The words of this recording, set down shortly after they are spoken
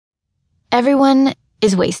Everyone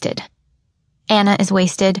is wasted. Anna is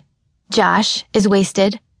wasted. Josh is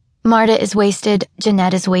wasted. Marta is wasted.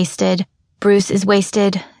 Jeanette is wasted. Bruce is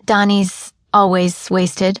wasted. Donnie's always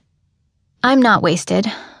wasted. I'm not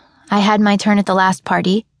wasted. I had my turn at the last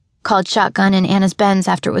party, called shotgun in Anna's Benz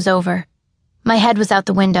after it was over. My head was out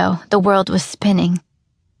the window. The world was spinning.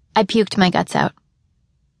 I puked my guts out.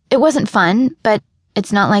 It wasn't fun, but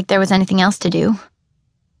it's not like there was anything else to do.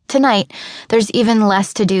 Tonight, there's even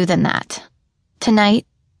less to do than that. Tonight,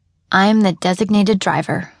 I'm the designated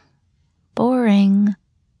driver. Boring.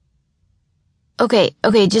 Okay,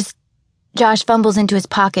 just... Josh fumbles into his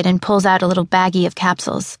pocket and pulls out a little baggie of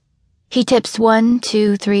capsules. He tips 1,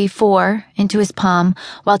 2, 3, 4 into his palm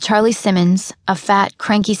while Charlie Simmons, a fat,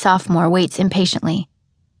 cranky sophomore, waits impatiently.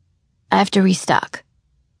 I have to restock.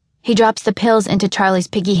 He drops the pills into Charlie's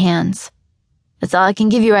piggy hands. That's all I can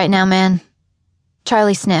give you right now, man.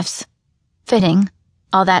 Charlie sniffs. Fitting.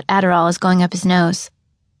 All that Adderall is going up his nose.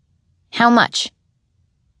 How much?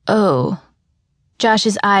 Oh.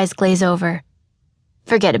 Josh's eyes glaze over.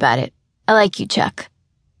 Forget about it. I like you, Chuck.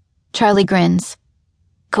 Charlie grins.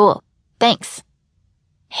 Cool. Thanks.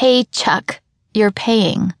 Hey, Chuck. You're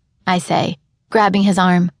paying, I say, grabbing his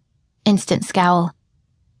arm. Instant scowl.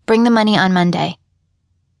 Bring the money on Monday.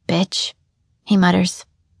 Bitch, he mutters.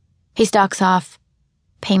 He stalks off.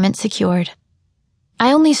 Payment secured.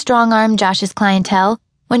 I only strong-arm Josh's clientele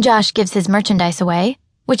when Josh gives his merchandise away,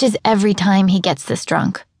 which is every time he gets this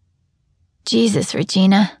drunk. Jesus,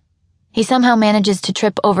 Regina. He somehow manages to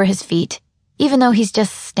trip over his feet, even though he's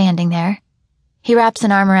just standing there. He wraps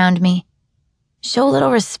an arm around me. Show a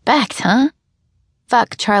little respect, huh?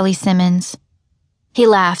 Fuck Charlie Simmons. He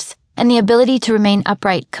laughs, and the ability to remain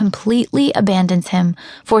upright completely abandons him,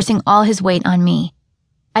 forcing all his weight on me.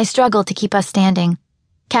 I struggle to keep us standing,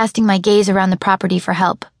 casting my gaze around the property for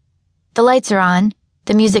help. The lights are on,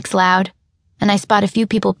 the music's loud, and I spot a few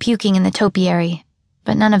people puking in the topiary,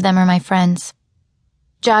 but none of them are my friends.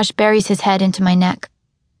 Josh buries his head into my neck.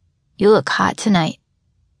 You look hot tonight.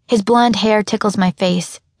 His blonde hair tickles my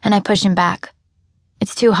face, and I push him back.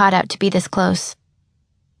 It's too hot out to be this close.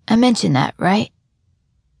 I mentioned that, right?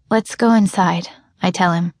 Let's go inside, I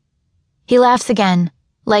tell him. He laughs again,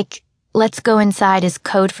 like let's go inside is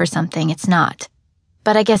code for something it's not.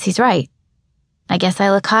 But I guess he's right. I guess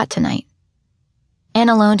I look hot tonight.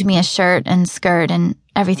 Anna loaned me a shirt and skirt, and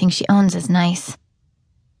everything she owns is nice.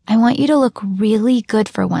 I want you to look really good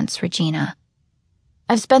for once, Regina.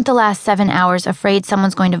 I've spent the last 7 hours afraid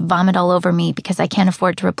someone's going to vomit all over me because I can't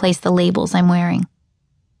afford to replace the labels I'm wearing.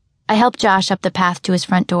 I help Josh up the path to his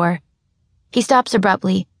front door. He stops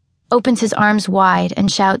abruptly, opens his arms wide,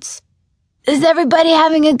 and shouts, Is everybody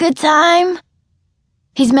having a good time?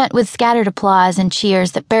 He's met with scattered applause and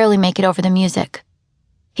cheers that barely make it over the music.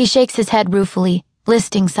 He shakes his head ruefully,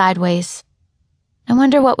 listing sideways. I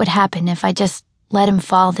wonder what would happen if I just let him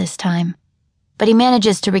fall this time. But he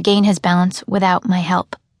manages to regain his balance without my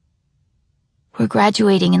help. We're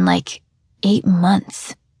graduating in 8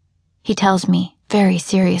 months, he tells me very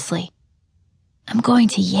seriously. I'm going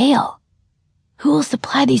to Yale. Who will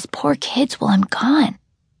supply these poor kids while I'm gone?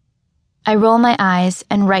 I roll my eyes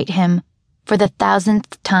and right him for the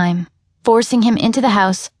 1,000th time, forcing him into the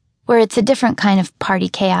house where it's a different kind of party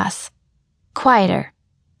chaos. Quieter,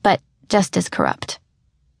 but just as corrupt.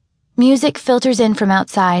 Music filters in from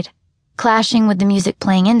outside, clashing with the music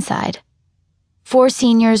playing inside. 4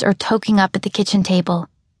 seniors are toking up at the kitchen table.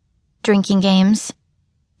 Drinking games.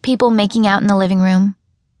 People making out in the living room.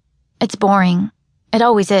 It's boring. It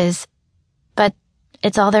always is. But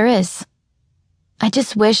it's all there is. I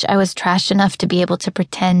just wish I was trashed enough to be able to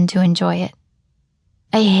pretend to enjoy it.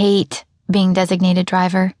 I hate being designated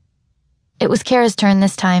driver. It was Kara's turn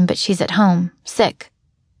this time, but she's at home, sick.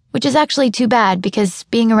 Which is actually too bad because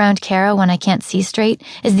being around Kara when I can't see straight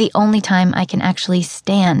is the only time I can actually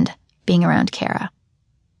stand being around Kara.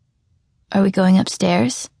 Are we going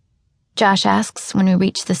upstairs? Josh asks when we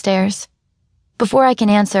reach the stairs. Before I can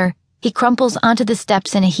answer, he crumples onto the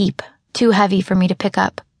steps in a heap, too heavy for me to pick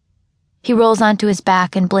up. He rolls onto his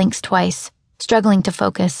back and blinks twice, struggling to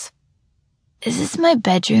focus. Is this my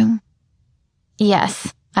bedroom?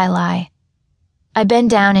 Yes, I lie. I bend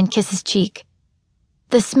down and kiss his cheek.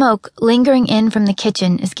 The smoke lingering in from the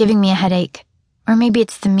kitchen is giving me a headache. Or maybe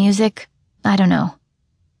it's the music. I don't know.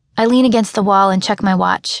 I lean against the wall and check my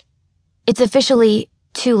watch. It's officially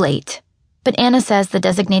too late. But Anna says the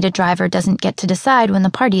designated driver doesn't get to decide when the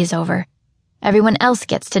party is over. Everyone else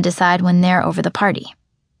gets to decide when they're over the party.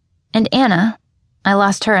 And Anna, I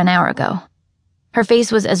lost her an hour ago. Her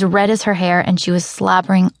face was as red as her hair and she was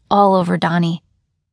slobbering all over Donnie.